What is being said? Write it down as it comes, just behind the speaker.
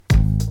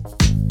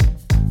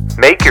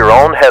Make your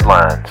own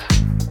headlines.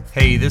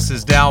 Hey, this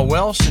is Dal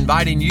Welsh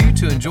inviting you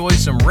to enjoy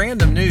some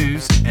random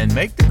news and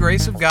make the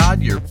grace of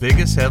God your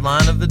biggest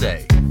headline of the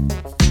day.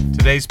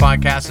 Today's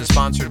podcast is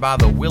sponsored by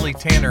the Willie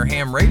Tanner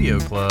Ham Radio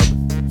Club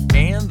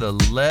and the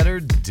letter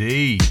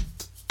D.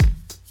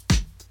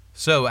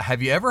 So,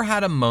 have you ever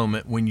had a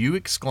moment when you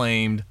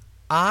exclaimed,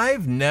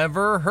 "I've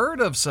never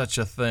heard of such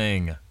a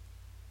thing"?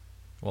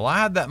 Well, I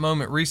had that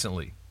moment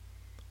recently.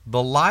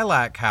 The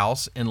Lilac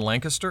House in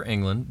Lancaster,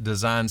 England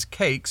designs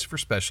cakes for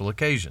special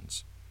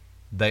occasions.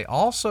 They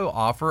also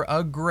offer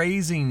a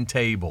grazing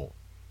table.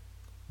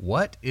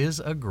 What is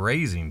a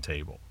grazing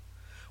table?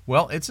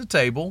 Well, it's a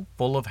table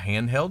full of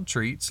handheld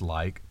treats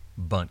like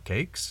bundt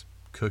cakes,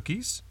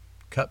 cookies,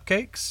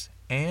 cupcakes,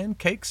 and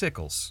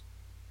cakesicles.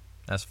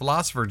 As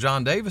philosopher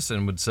John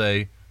Davison would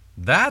say,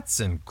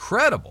 that's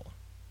incredible.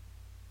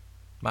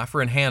 My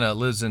friend Hannah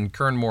lives in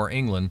Kernmore,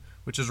 England,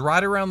 which is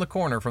right around the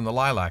corner from the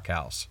Lilac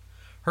House.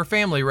 Her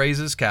family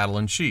raises cattle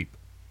and sheep.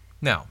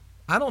 Now,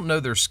 I don't know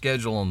their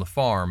schedule on the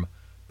farm,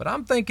 but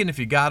I'm thinking if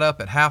you got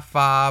up at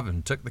 5:30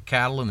 and took the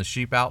cattle and the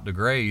sheep out to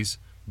graze,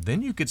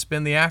 then you could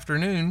spend the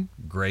afternoon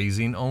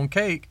grazing on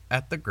cake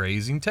at the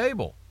grazing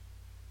table.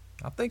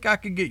 I think I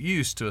could get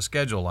used to a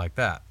schedule like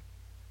that.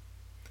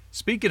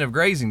 Speaking of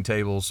grazing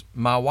tables,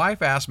 my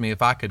wife asked me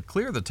if I could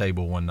clear the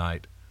table one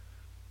night.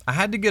 I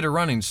had to get a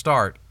running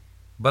start,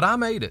 but I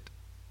made it.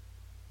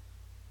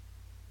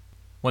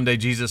 One day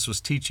Jesus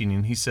was teaching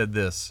and he said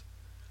this,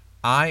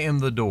 "I am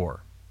the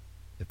door.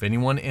 If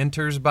anyone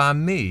enters by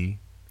me,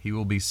 he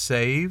will be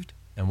saved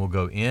and will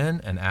go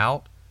in and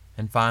out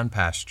and find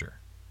pasture."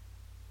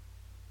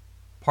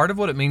 Part of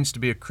what it means to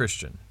be a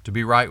Christian, to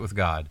be right with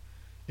God,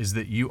 is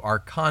that you are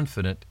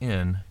confident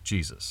in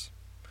Jesus.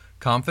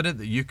 Confident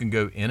that you can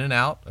go in and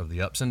out of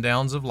the ups and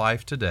downs of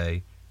life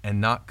today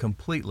and not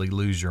completely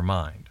lose your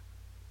mind.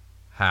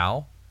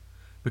 How?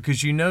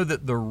 Because you know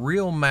that the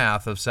real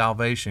math of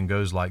salvation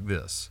goes like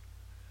this.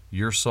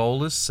 Your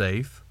soul is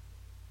safe,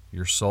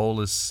 your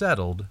soul is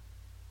settled,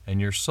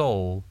 and your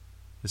soul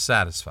is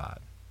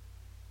satisfied.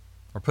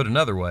 Or put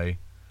another way,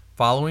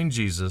 following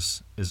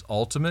Jesus is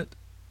ultimate,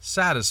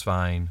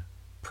 satisfying,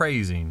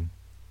 praising,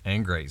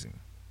 and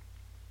grazing.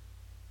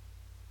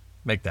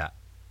 Make that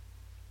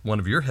one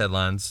of your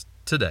headlines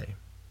today.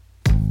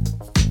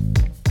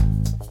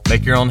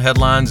 Make Your Own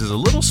Headlines is a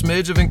little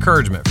smidge of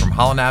encouragement from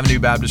Holland Avenue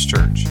Baptist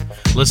Church.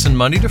 Listen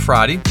Monday to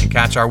Friday and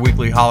catch our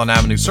weekly Holland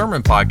Avenue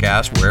Sermon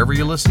podcast wherever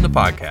you listen to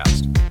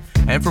podcasts.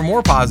 And for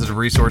more positive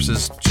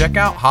resources, check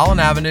out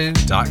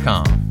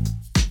hollandavenue.com.